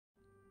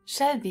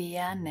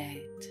Shalvea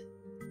näht.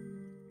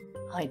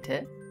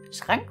 Heute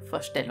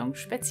Schrankvorstellung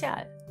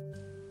Spezial.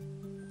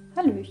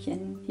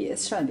 Hallöchen, hier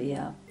ist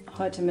Shalvea.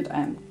 Heute mit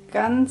einem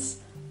ganz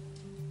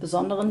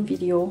besonderen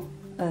Video,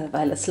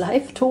 weil es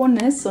Live-Ton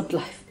ist und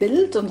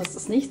Live-Bild und es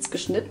ist nichts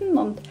geschnitten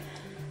und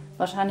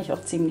wahrscheinlich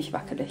auch ziemlich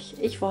wackelig.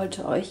 Ich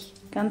wollte euch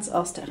ganz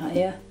aus der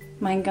Reihe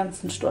meinen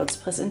ganzen Stolz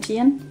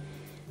präsentieren.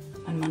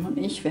 Mein Mann und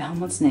ich, wir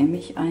haben uns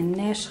nämlich einen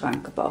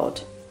Näschrank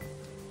gebaut.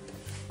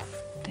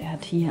 Der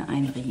hat hier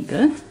einen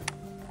Riegel.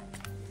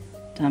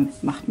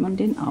 Damit macht man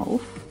den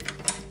auf.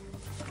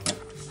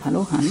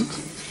 Hallo Hand.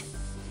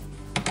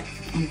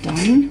 Und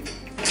dann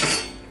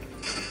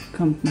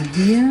kommt man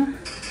hier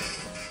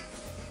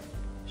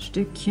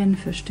Stückchen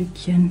für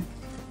Stückchen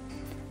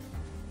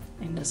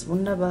in das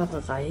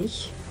wunderbare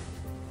Reich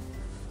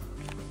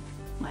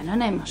meiner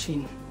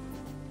Nähmaschinen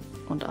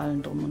und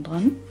allem drum und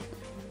dran.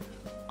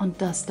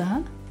 Und das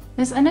da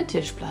ist eine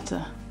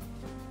Tischplatte.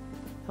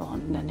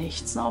 Und in der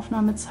nächsten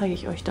Aufnahme zeige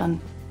ich euch dann,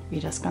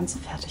 wie das Ganze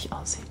fertig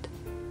aussieht.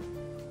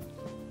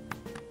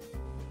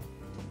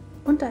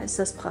 Und da ist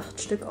das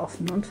Prachtstück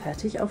offen und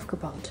fertig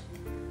aufgebaut.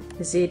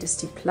 Ihr seht,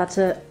 ist die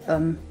Platte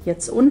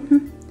jetzt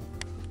unten.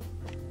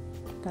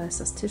 Da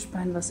ist das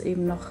Tischbein, was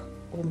eben noch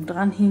oben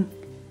dran hing.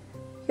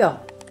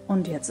 Ja,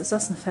 und jetzt ist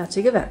das eine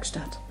fertige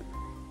Werkstatt.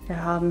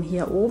 Wir haben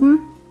hier oben,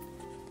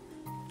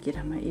 ich gehe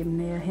da mal eben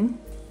näher hin,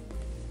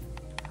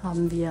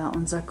 haben wir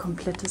unser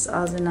komplettes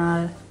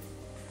Arsenal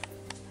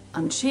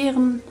an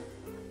Scheren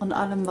und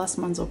allem, was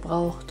man so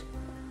braucht.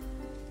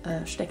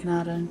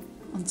 Stecknadeln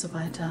und so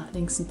weiter.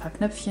 Links ein paar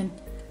Knöpfchen.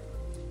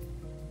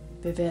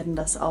 Wir werden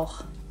das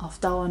auch auf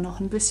Dauer noch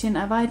ein bisschen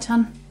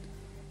erweitern.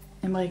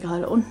 Im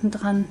Regal unten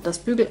dran das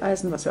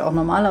Bügeleisen, was wir auch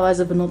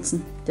normalerweise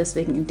benutzen.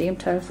 Deswegen in dem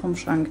Teil vom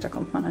Schrank, da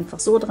kommt man einfach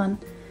so dran.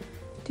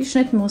 Die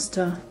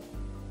Schnittmuster,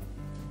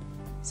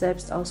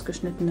 selbst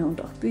ausgeschnittene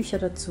und auch Bücher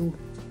dazu.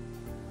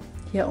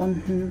 Hier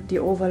unten die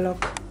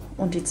Overlock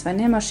und die 2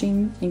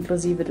 Nähmaschinen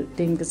inklusive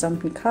dem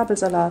gesamten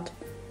Kabelsalat.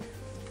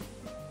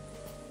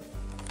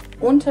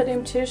 Unter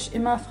dem Tisch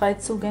immer frei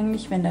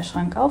zugänglich, wenn der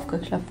Schrank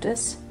aufgeklappt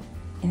ist,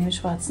 in dem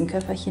schwarzen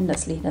Köfferchen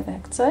das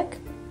Lederwerkzeug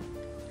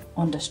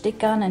und das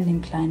Stickgarn in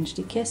dem kleinen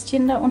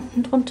Stickkästchen da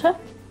unten drunter.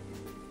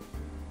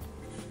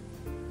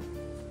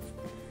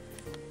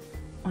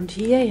 Und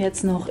hier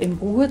jetzt noch im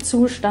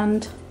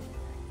Ruhezustand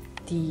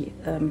die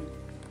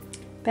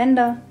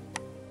Bänder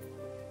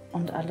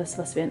und alles,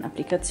 was wir in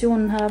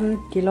Applikationen haben,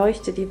 die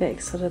Leuchte, die wir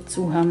extra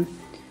dazu haben,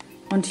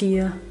 und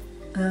hier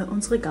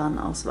unsere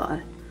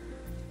Garnauswahl.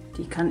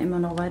 Die kann immer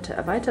noch weiter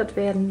erweitert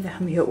werden. Wir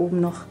haben hier oben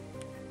noch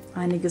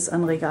einiges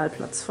an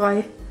Regalplatz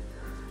frei.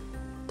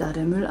 Da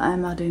der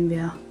Mülleimer, den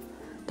wir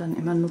dann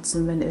immer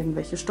nutzen, wenn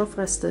irgendwelche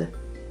Stoffreste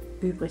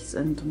übrig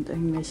sind und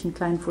irgendwelchen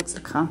kleinen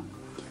Futzelkram.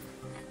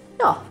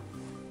 Ja,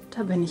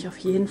 da bin ich auf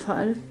jeden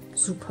Fall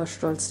super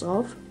stolz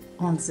drauf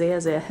und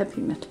sehr, sehr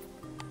happy mit.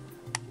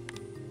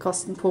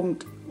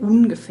 Kostenpunkt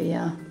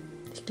ungefähr,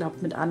 ich glaube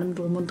mit allem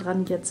drum und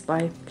dran jetzt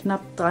bei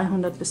knapp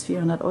 300 bis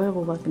 400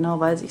 Euro, aber genau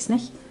weiß ich es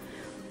nicht.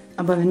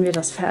 Aber wenn wir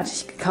das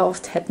fertig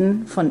gekauft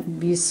hätten,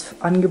 wie es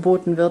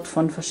angeboten wird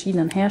von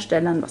verschiedenen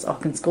Herstellern, was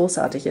auch ganz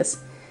großartig ist,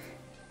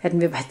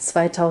 hätten wir bei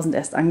 2000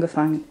 erst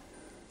angefangen.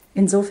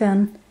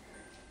 Insofern,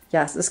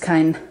 ja, es ist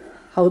kein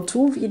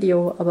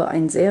How-to-Video, aber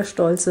ein sehr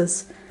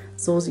stolzes,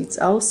 so sieht's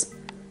aus.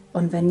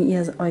 Und wenn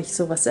ihr euch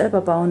sowas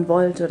selber bauen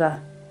wollt oder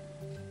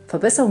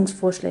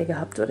Verbesserungsvorschläge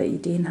habt oder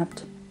Ideen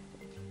habt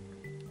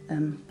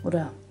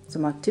oder so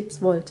mal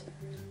Tipps wollt,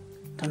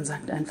 dann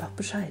sagt einfach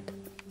Bescheid.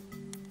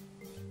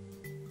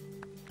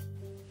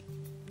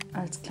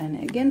 Als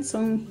kleine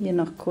Ergänzung hier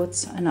noch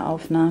kurz eine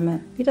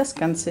Aufnahme, wie das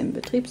Ganze im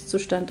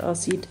Betriebszustand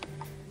aussieht,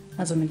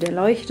 also mit der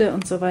Leuchte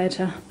und so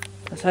weiter.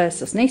 Das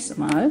heißt, das nächste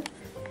Mal,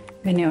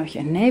 wenn ihr euch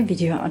ein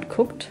Nähvideo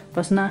anguckt,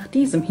 was nach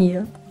diesem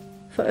hier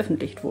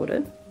veröffentlicht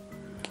wurde,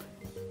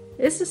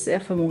 ist es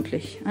sehr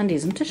vermutlich an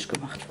diesem Tisch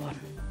gemacht worden.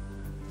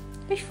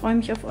 Ich freue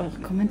mich auf eure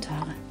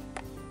Kommentare.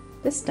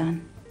 Bis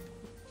dann!